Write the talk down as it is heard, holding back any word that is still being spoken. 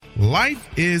Life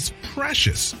is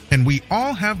precious, and we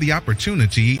all have the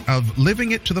opportunity of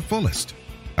living it to the fullest.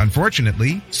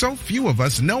 Unfortunately, so few of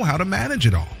us know how to manage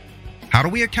it all. How do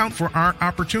we account for our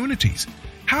opportunities?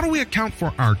 How do we account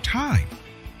for our time?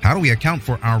 How do we account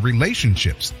for our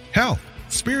relationships, health,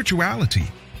 spirituality,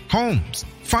 homes,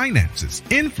 finances,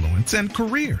 influence, and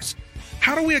careers?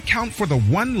 How do we account for the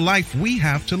one life we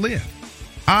have to live?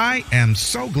 I am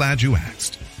so glad you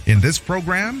asked. In this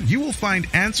program, you will find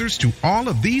answers to all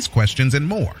of these questions and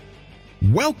more.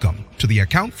 Welcome to the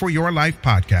Account for Your Life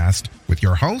podcast with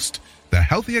your host, the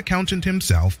healthy accountant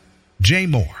himself, Jay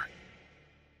Moore.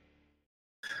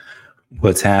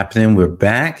 What's happening? We're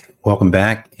back. Welcome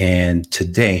back. And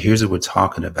today, here's what we're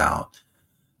talking about.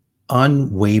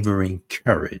 Unwavering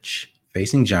courage,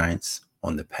 facing giants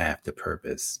on the path to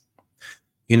purpose.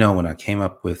 You know, when I came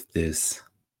up with this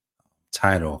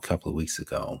title a couple of weeks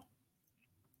ago,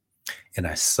 and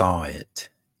I saw it,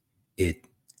 I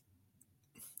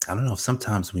don't know,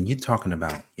 sometimes when you're talking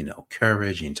about,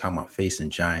 courage and you're talking about facing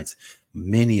giants,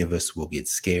 many of us will get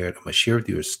scared. I'm going to share with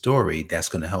you a story that's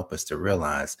going to help us to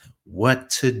realize what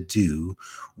to do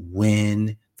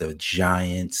when the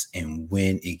giants and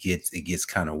when it gets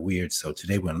kind of weird. So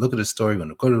today we're going to look at the story. We're going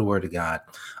to go to the Word of God.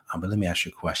 But let me ask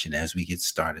you a question as we get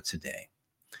started today.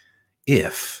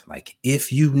 If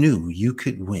you knew you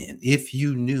could win, if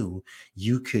you knew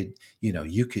you could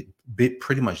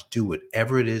pretty much do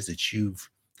whatever it is that you've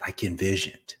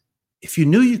envisioned, if you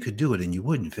knew you could do it and you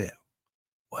wouldn't fail,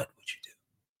 what would you do?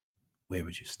 Where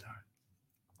would you start?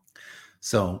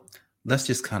 So let's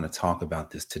just kind of talk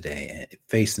about this today and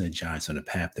facing the giants on the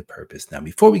path to purpose. Now,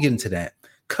 before we get into that,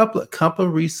 couple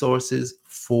of resources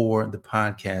for the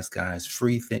podcast, guys.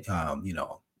 Free thing,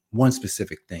 one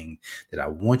specific thing that I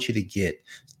want you to get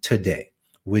today,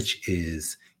 which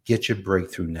is get your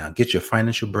breakthrough now. Get your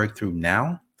financial breakthrough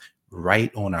now,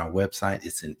 right on our website.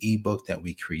 It's an ebook that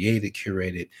we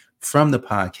curated from the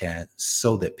podcast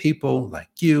so that people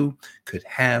like you could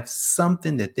have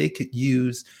something that they could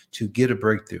use to get a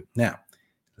breakthrough. Now,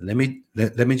 let me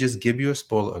just give you a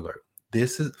spoiler alert.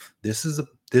 This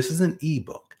is an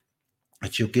ebook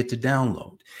that you'll get to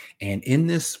download. And in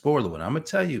this spoiler, what I'm going to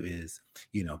tell you is,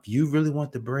 if you really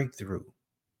want the breakthrough,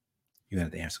 you're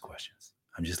going to have to answer questions.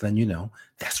 I'm just letting you know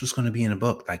that's what's going to be in the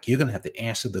book. You're going to have to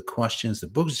answer the questions. The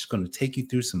book is just going to take you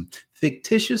through some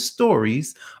fictitious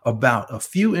stories about a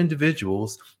few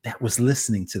individuals that was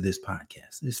listening to this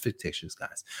podcast. It's fictitious,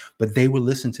 guys, but they were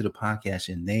listening to the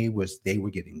podcast and they were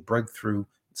getting breakthrough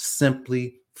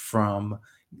simply from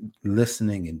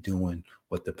listening and doing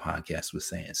what the podcast was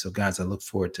saying. So guys, I look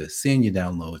forward to seeing your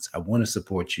downloads. I want to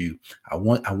support you. I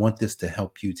want this to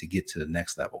help you to get to the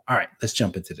next level. All right, let's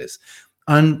jump into this.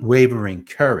 Unwavering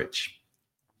courage,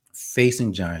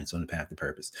 facing giants on the path to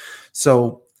purpose.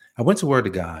 So I went to Word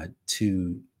of God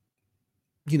to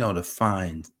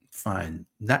find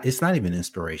not, it's not even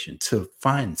inspiration, to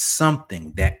find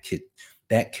something that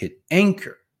could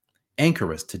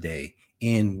anchor us today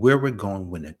in where we're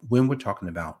going when we're talking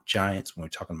about giants, when we're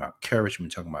talking about courage, when we're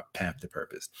talking about path to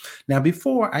purpose. Now,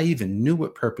 before I even knew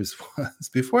what purpose was, I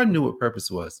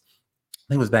think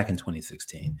it was back in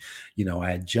 2016. I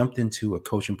had jumped into a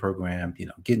coaching program,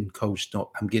 getting coached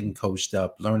up. I'm getting coached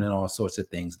up, learning all sorts of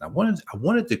things. And I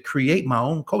wanted to create my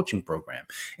own coaching program.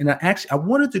 And I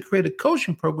wanted to create a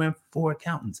coaching program for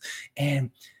accountants.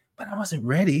 But I wasn't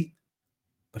ready,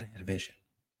 but I had a vision.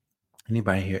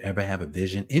 Anybody here ever have a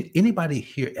vision? Anybody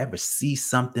here ever see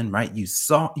something, right? You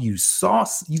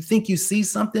think you see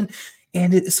something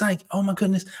and it's like, oh my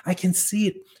goodness, I can see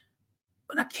it,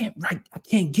 but I can't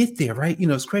get there, right?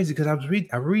 It's crazy because I was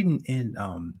reading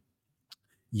in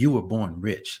You Were Born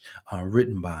Rich,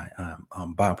 written by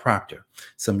Bob Proctor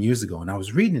some years ago. And I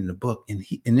was reading in the book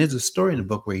and there's a story in the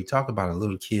book where he talked about a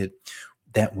little kid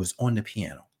that was on the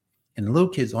piano, and the little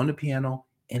kid's on the piano.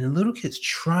 And the little kid's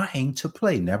trying to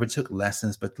play, never took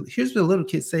lessons. But here's what the little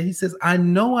kid said. He says, I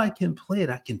know I can play it.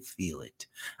 I can feel it.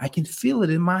 I can feel it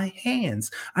in my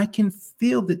hands. I can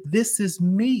feel that this is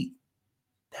me.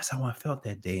 That's how I felt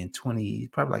that day in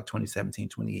 2017,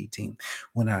 2018,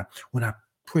 when I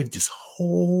created this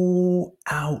whole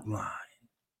outline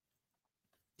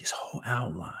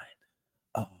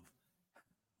of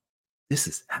this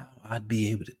is how I'd be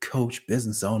able to coach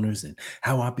business owners and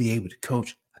how I'd be able to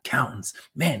coach accountants.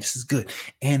 Man, this is good.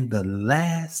 And the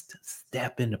last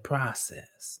step in the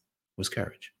process was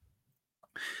courage.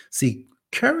 See,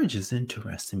 courage is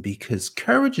interesting because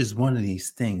courage is one of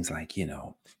these things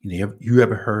you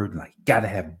ever heard got to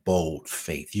have bold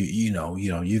faith.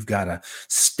 You've got to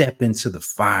step into the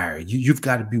fire. You've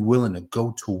got to be willing to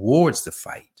go towards the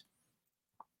fight.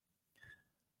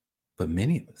 But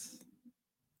many of us,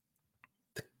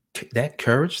 that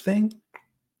courage thing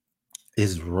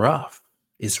is rough.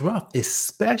 It's rough,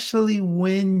 especially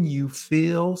when you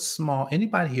feel small.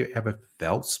 Anybody here ever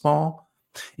felt small?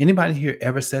 Anybody here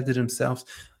ever said to themselves,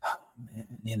 "Oh,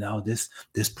 man,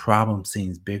 this problem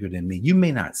seems bigger than me." You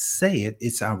may not say it,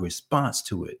 it's our response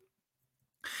to it.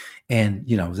 And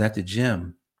I was at the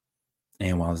gym,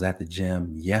 and while I was at the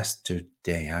gym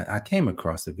yesterday, I came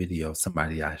across a video of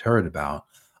somebody I'd heard about.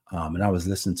 And I was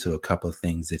listening to a couple of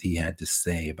things that he had to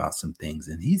say about some things.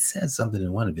 And he said something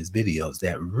in one of his videos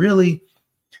that really,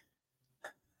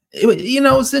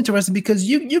 it's interesting because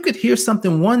you could hear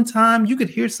something one time, you could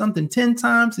hear something 10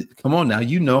 times. Come on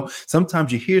now,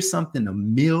 sometimes you hear something a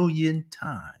million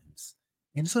times.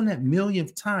 And it's on that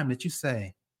millionth time that you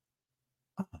say,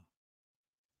 "Oh,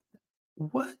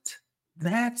 what?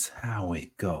 That's how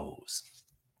it goes."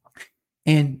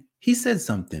 And he said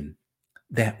something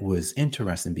that was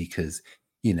interesting because,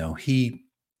 he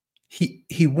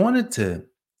wanted to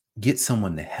get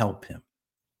someone to help him.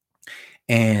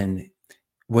 And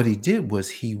what he did was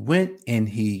he went and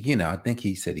I think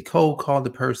he said he cold called the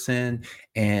person,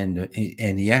 and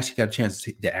he actually got a chance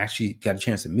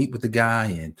to meet with the guy,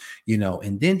 and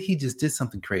then he just did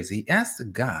something crazy. He asked the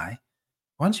guy,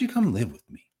 "Why don't you come live with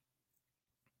me?"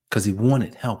 Because he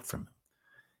wanted help from him.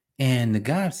 And the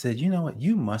guy said, "You know what?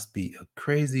 You must be a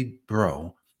crazy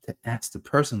bro to ask the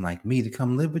person like me to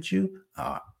come live with you.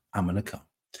 I'm going to come."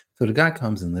 So the guy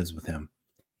comes and lives with him.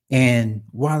 And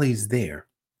while he's there,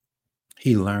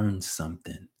 he learned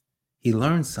something. He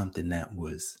learned something that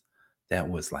was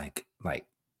like, I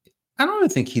don't even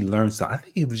think he learned something. I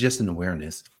think he was just an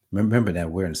awareness. Remember that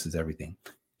awareness is everything.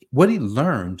 What he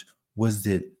learned was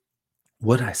that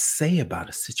what I say about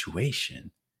a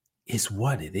situation is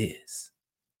what it is.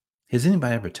 Has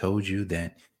anybody ever told you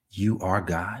that you are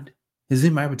God? Has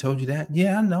anybody ever told you that?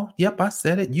 Yeah, I know. Yep, I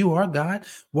said it. You are God.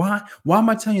 Why? Why am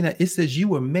I telling you that? It says you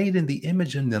were made in the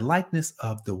image and the likeness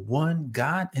of the one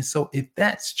God. And so if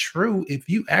that's true, if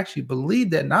you actually believe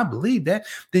that, and I believe that,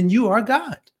 then you are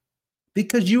God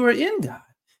because you are in God.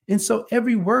 And so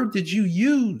every word that you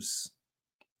use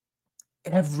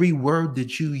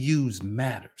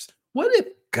matters. What if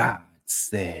God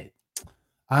said,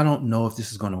 "I don't know if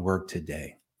this is going to work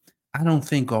today. I don't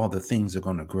think all the things are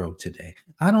going to grow today.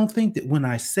 I don't think that when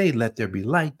I say let there be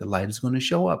light, the light is going to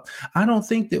show up. I don't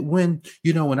think that when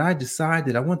I decide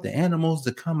that I want the animals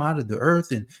to come out of the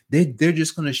earth and they're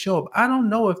just going to show up. I don't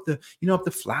know if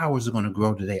the flowers are going to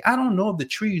grow today. I don't know if the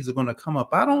trees are going to come up.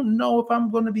 I don't know if I'm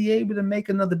going to be able to make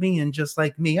another being just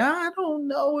like me. I don't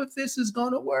know if this is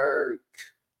going to work."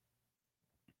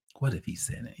 What if he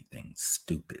said anything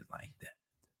stupid like that?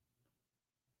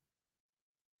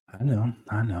 I know,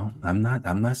 I know. I'm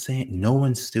not saying no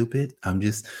one's stupid. I'm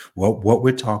just what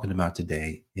we're talking about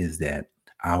today is that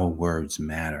our words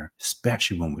matter,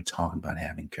 especially when we're talking about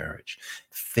having courage,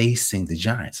 facing the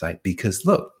giants. Like, because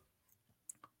look,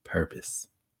 purpose.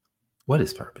 What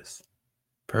is purpose?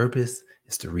 Purpose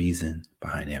is the reason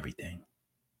behind everything.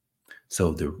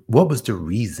 So what was the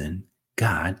reason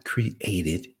God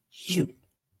created you?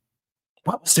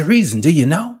 What was the reason? Do you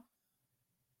know?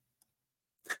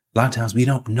 A lot of times we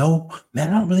don't know, man,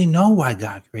 I don't really know why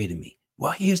God created me.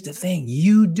 Well, here's the thing.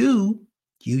 You do.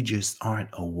 You just aren't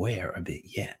aware of it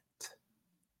yet. So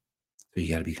you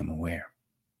got to become aware.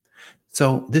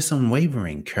 So this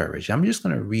unwavering courage, I'm just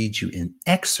going to read you an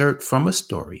excerpt from a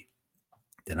story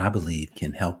that I believe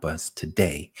can help us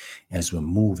today as we're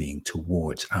moving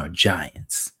towards our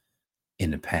giants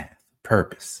in the path,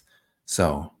 purpose.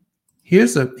 So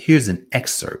here's an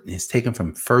excerpt. It's taken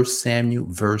from 1 Samuel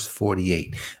verse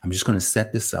 48. I'm just going to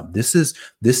set this up. This is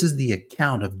the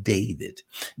account of David.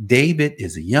 David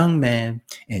is a young man,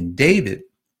 and David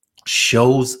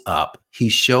shows up. He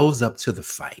shows up to the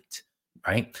fight,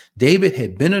 right? David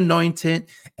had been anointed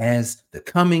as the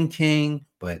coming king,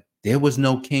 but there was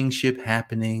no kingship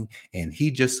happening, and he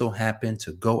just so happened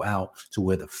to go out to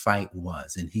where the fight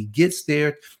was. And he gets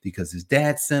there because his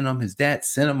dad sent him. His dad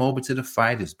sent him over to the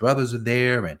fight. His brothers are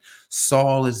there, and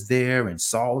Saul is there, and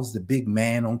Saul is the big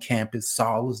man on campus.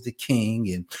 Saul is the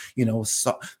king, and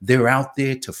they're out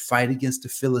there to fight against the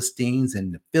Philistines,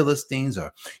 and the Philistines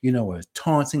are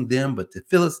taunting them, but the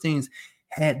Philistines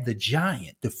had the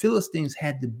giant. The Philistines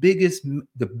had the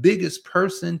biggest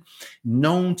person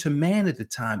known to man at the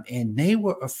time. And they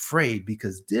were afraid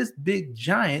because this big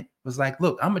giant was like,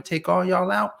 "Look, I'm going to take all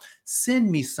y'all out.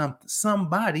 Send me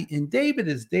somebody." And David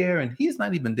is there, and he's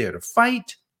not even there to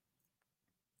fight.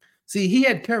 See, he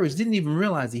had courage, didn't even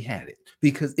realize he had it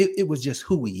because it was just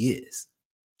who he is.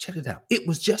 Check it out. It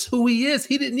was just who he is.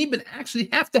 He didn't even actually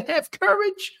have to have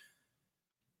courage.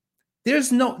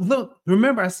 There's no look.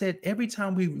 Remember, I said every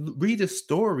time we read a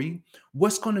story,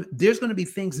 there's gonna be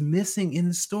things missing in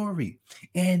the story.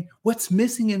 And what's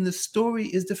missing in the story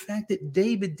is the fact that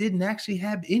David didn't actually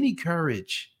have any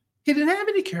courage. He didn't have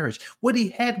any courage. What he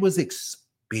had was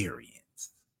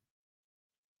experience.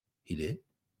 He did.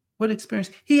 What experience?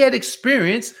 He had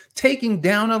experience taking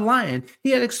down a lion.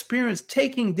 He had experience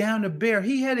taking down a bear.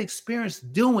 He had experience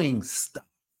doing stuff.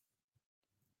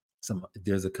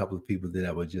 There's a couple of people that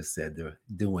I would just said they're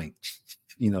doing,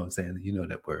 what I'm saying,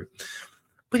 that word.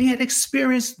 But he had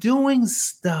experience doing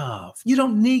stuff. You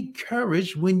don't need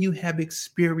courage when you have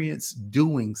experience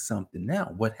doing something.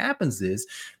 Now, what happens is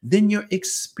then your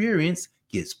experience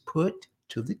gets put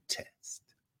to the test.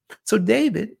 So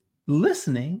David,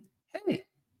 listening, hey,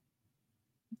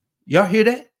 y'all hear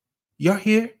that? Y'all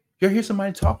hear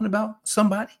somebody talking about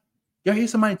somebody? Y'all hear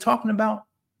somebody talking about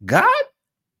God?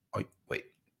 Oh, wait.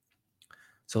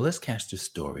 So let's catch the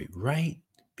story right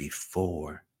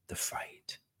before the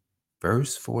fight.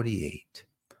 Verse 48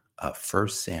 of 1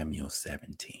 Samuel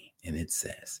 17. And it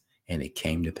says, and it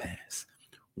came to pass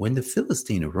when the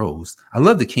Philistine arose. I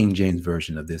love the King James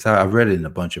version of this. I read it in a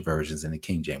bunch of versions, and the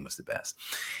King James was the best.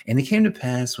 And it came to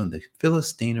pass when the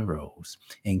Philistine arose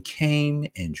and came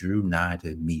and drew nigh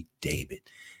to meet David.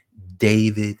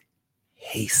 David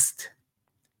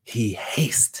he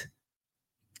hasted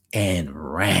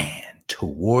and ran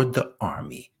toward the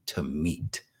army to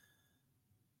meet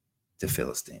the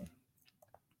Philistine.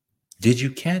 Did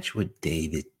you catch what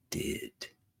David did?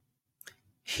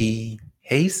 He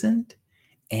hastened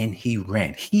and he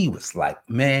ran. He was like,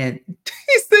 man,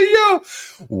 he said, yo,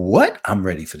 what? I'm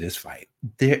ready for this fight.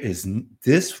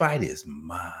 This fight is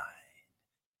mine.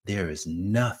 There is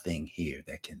nothing here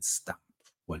that can stop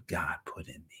what God put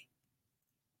in me.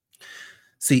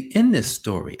 See, in this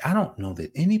story, I don't know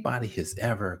that anybody has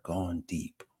ever gone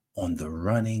deep on the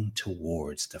running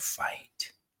towards the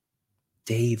fight.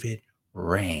 David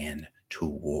ran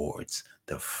towards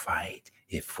the fight.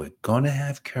 If we're going to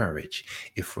have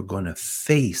courage, if we're going to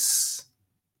face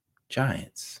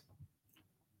giants,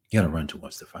 you got to run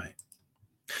towards the fight.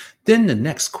 Then the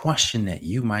next question that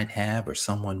you might have, or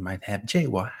someone might have, Jay,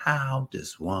 well, how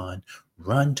does one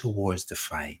run towards the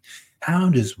fight? How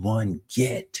does one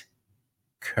get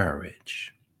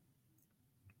courage?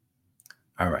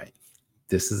 All right.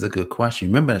 This is a good question.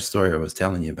 Remember the story I was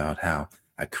telling you about how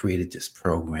I created this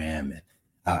program and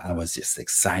I was just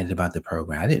excited about the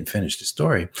program. I didn't finish the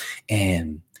story.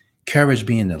 And courage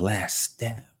being the last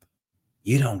step.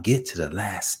 You don't get to the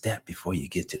last step before you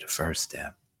get to the first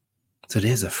step. So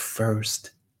there's a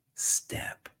first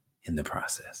step in the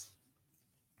process.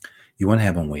 You want to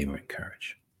have unwavering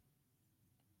courage.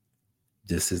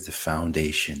 This is the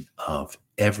foundation of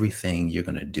everything you're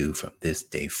going to do from this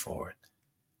day forward.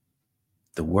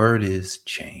 The word is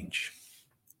change.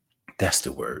 That's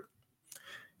the word.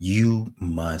 You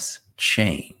must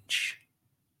change.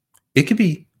 It could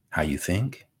be how you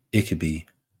think. It could be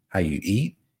how you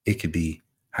eat. It could be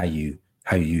how you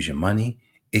use your money.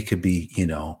 It could be,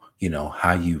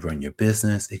 how you run your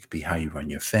business. It could be how you run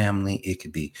your family. It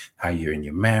could be how you're in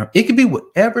your marriage. It could be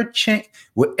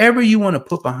whatever you want to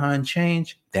put behind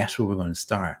change. That's where we're going to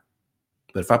start.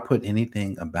 But if I put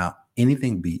anything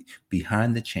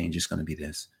behind the change, it's going to be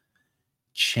this: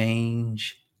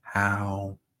 change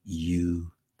how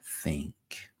you think.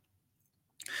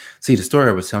 See, the story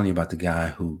I was telling you about the guy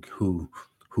who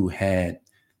had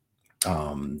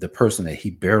the person that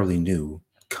he barely knew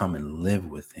come and live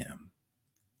with him.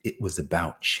 It was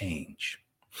about change.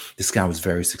 This guy was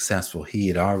very successful. He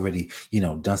had already,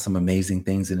 done some amazing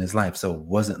things in his life. So it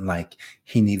wasn't like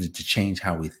he needed to change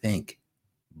how we think,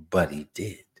 but he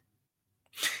did.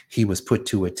 He was put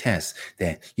to a test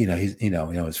that,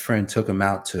 his friend took him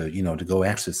out to go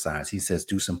exercise. He says,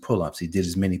 do some pull-ups. He did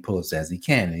as many pull-ups as he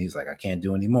can. And he's like, I can't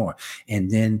do any more. And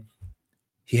then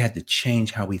he had to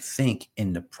change how we think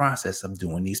in the process of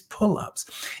doing these pull-ups.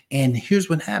 And here's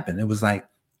what happened. It was like,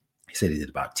 he said he did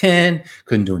about 10,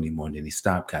 couldn't do any more. And then he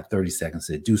stopped, got 30 seconds,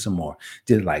 said, do some more.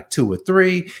 Did like 2 or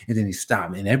 3, and then he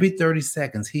stopped. And every 30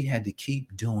 seconds, he had to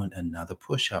keep doing another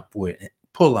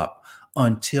pull-up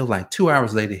until like 2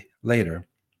 hours later,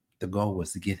 the goal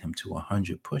was to get him to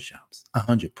 100 push-ups,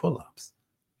 100 pull-ups.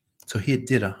 So he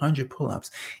did 100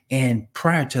 pull-ups. And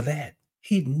prior to that,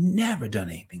 he'd never done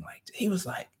anything like that. He was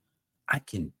like, I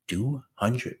can do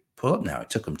 100 pull-ups. Now, it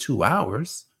took him 2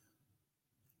 hours.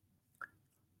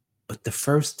 But the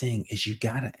first thing is you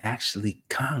got to actually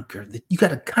conquer that. You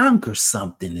got to conquer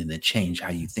something and then change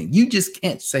how you think. You just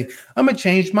can't say, I'm going to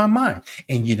change my mind,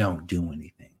 and you don't do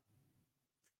anything.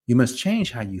 You must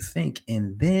change how you think.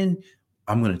 And then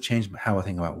I'm going to change how I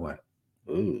think about what?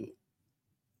 Ooh.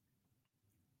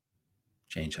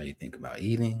 change how you think about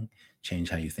eating, change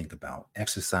how you think about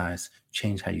exercise,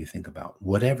 change how you think about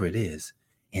whatever it is.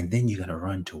 And then you got to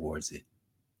run towards it.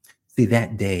 See,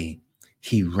 that day,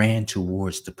 he ran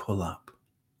towards the pull up.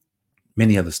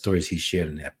 Many other stories he shared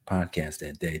in that podcast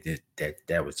that day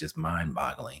that was just mind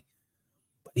boggling.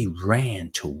 But he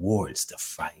ran towards the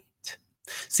fight.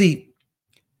 See,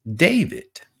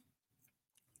 David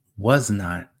was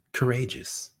not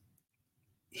courageous.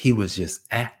 He was just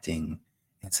acting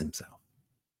as himself.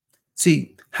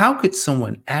 See, how could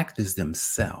someone act as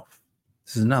themselves?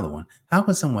 This is another one. How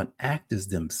can someone act as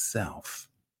themselves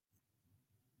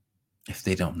if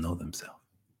they don't know themselves?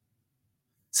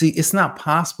 See, it's not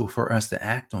possible for us to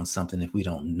act on something if we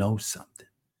don't know something.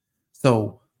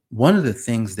 So one of the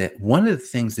things that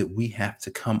we have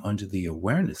to come under the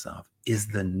awareness of is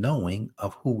the knowing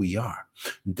of who we are,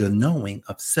 the knowing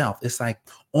of self. It's like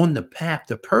on the path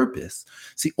to purpose.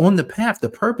 See, on the path to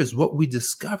purpose, what we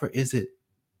discover is that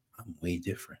I'm way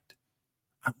different.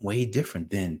 I'm way different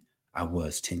than I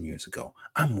was 10 years ago.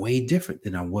 I'm way different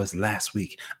than I was last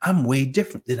week. I'm way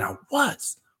different than I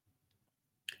was.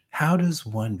 How does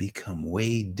one become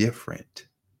way different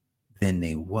than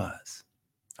they was?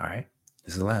 All right.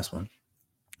 This is the last one.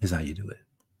 This is how you do it.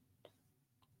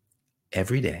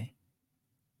 Every day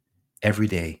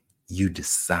you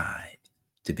decide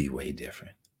to be way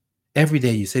different. Every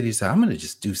day you say to yourself, I'm going to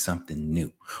just do something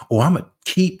new. Or I'm going to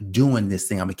keep doing this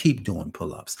thing. I'm going to keep doing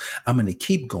pull-ups. I'm going to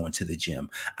keep going to the gym.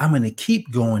 I'm going to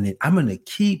keep going it. I'm going to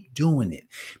keep doing it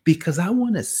because I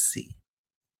want to see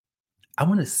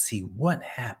what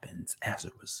happens as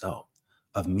a result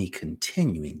of me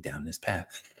continuing down this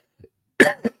path.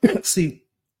 See,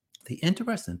 the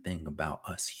interesting thing about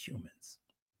us humans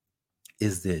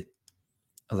is that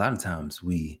a lot of times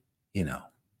we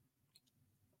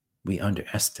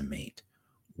underestimate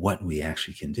what we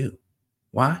actually can do.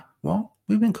 Why? Well,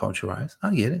 we've been culturalized.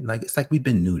 I get it. It's like we've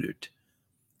been neutered.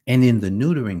 And in the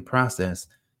neutering process,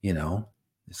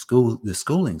 the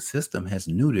schooling system has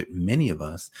neutered many of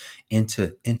us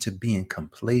into being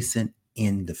complacent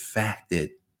in the fact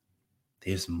that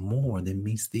there's more than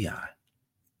meets the eye.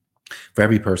 For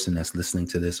every person that's listening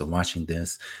to this or watching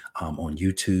this on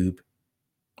YouTube,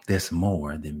 there's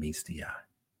more than meets the eye.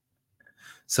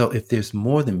 So if there's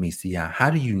more than meets the eye, how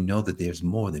do you know that there's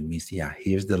more than meets the eye?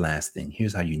 Here's the last thing.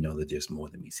 Here's how you know that there's more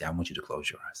than meets the eye. I want you to close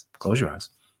your eyes. Close your eyes.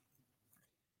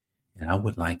 And I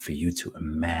would like for you to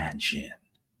imagine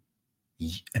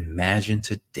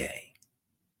today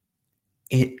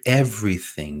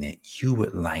everything that you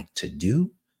would like to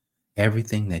do,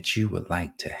 everything that you would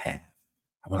like to have.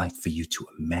 I would like for you to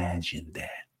imagine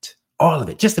that. All of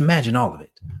it. Just imagine all of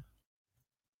it.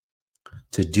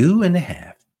 To do and to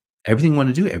have. Everything you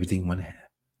want to do, everything you want to have.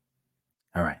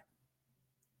 All right.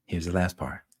 Here's the last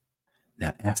part.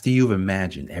 Now, after you've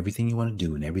imagined everything you want to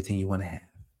do and everything you want to have,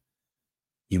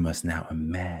 you must now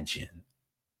imagine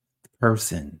the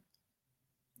person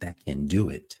that can do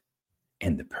it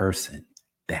and the person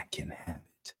that can have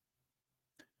it.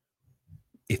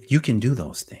 If you can do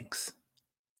those things,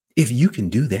 if you can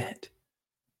do that,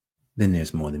 then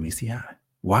there's more than meets the eye.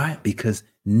 Why? Because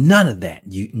none of that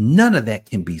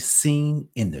can be seen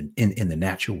in the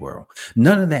natural world.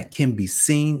 None of that can be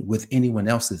seen with anyone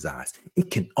else's eyes.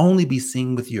 It can only be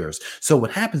seen with yours. So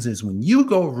what happens is when you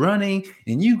go running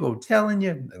and you go telling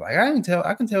you, like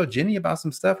I can tell Jenny about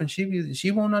some stuff and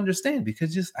she won't understand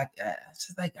because I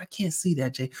can't see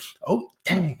that, Jay. Oh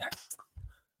dang,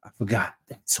 I forgot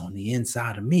that's on the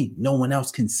inside of me. No one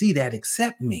else can see that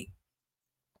except me.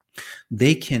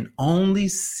 They can only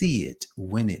see it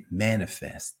when it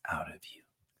manifests out of you.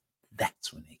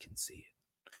 That's when they can see it.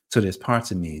 So there's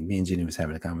parts of me and Jenny was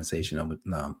having a conversation a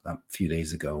few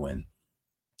days ago, and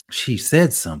she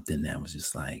said something that was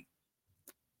just like,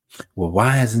 well,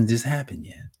 why hasn't this happened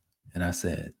yet? And I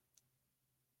said,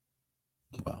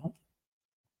 well,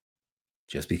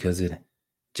 just because I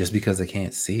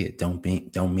can't see it don't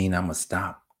mean I'm gonna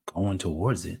stop going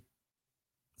towards it.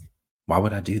 Why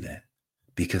would I do that?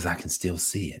 Because I can still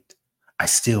see it. I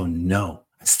still know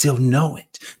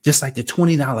it. Just like the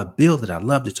 $20 bill that I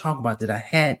love to talk about that I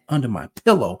had under my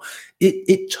pillow.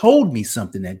 It told me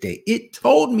something that day. It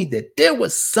told me that there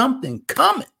was something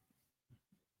coming.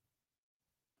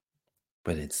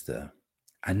 But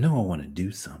I know I want to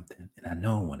do something and I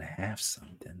know I want to have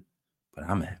something, but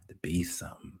I'm going to have to be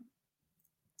something.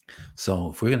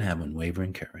 So if we're going to have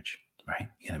unwavering courage, right?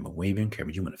 You got to have unwavering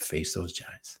courage. You want to face those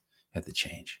giants. You have to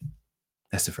change.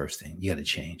 That's the first thing. You got to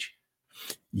change.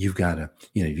 You've got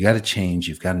to change.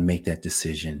 You've got to make that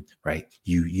decision, right?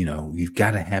 You've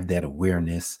got to have that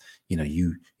awareness.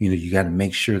 You got to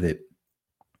make sure that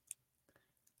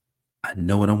I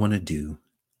know what I want to do.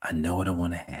 I know what I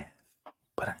want to have,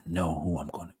 but I know who I'm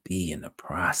going to be in the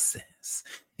process.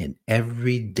 And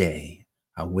every day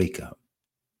I wake up,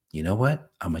 you know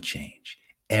what? I'm going to change.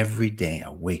 Every day I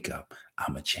wake up,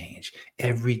 I'm going to change.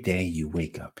 Every day you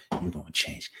wake up, you're going to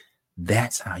change.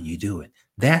 That's how you do it.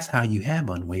 That's how you have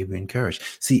unwavering courage.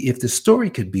 See, if the story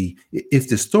could be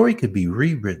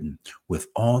rewritten with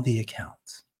all the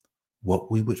accounts,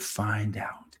 what we would find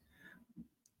out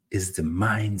is the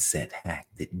mindset hack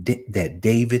that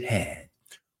David had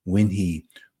when he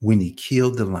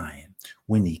killed the lion,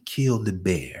 when he killed the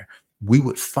bear. We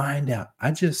would find out.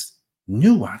 I just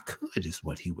knew I could, is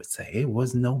what he would say. It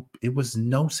was no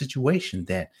situation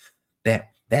that bear,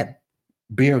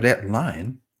 that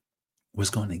lion, was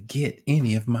going to get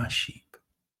any of my sheep.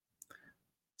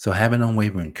 So having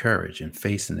unwavering courage and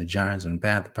facing the giants on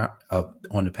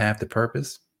the path to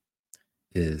purpose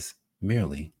is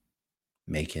merely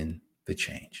making the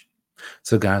change.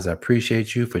 So guys, I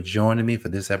appreciate you for joining me for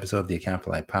this episode of the Account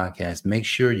for Life podcast. Make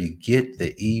sure you get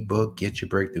the ebook, Get Your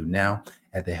Breakthrough Now,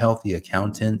 at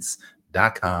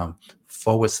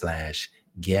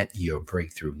thehealthyaccountants.com/get your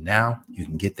breakthrough now. You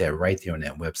can get that right there on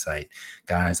that website.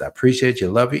 Guys, I appreciate you.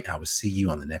 Love you. I will see you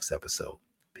on the next episode.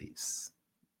 Peace.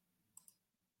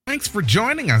 Thanks for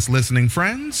joining us, listening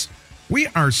friends. We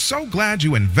are so glad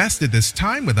you invested this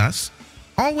time with us.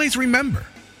 Always remember,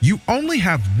 you only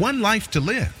have one life to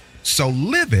live, so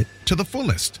live it to the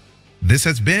fullest. This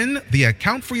has been the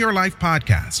Account for Your Life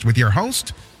podcast with your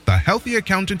host, the healthy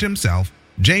accountant himself,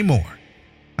 Jay Moore.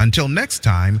 Until next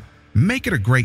time, make it a great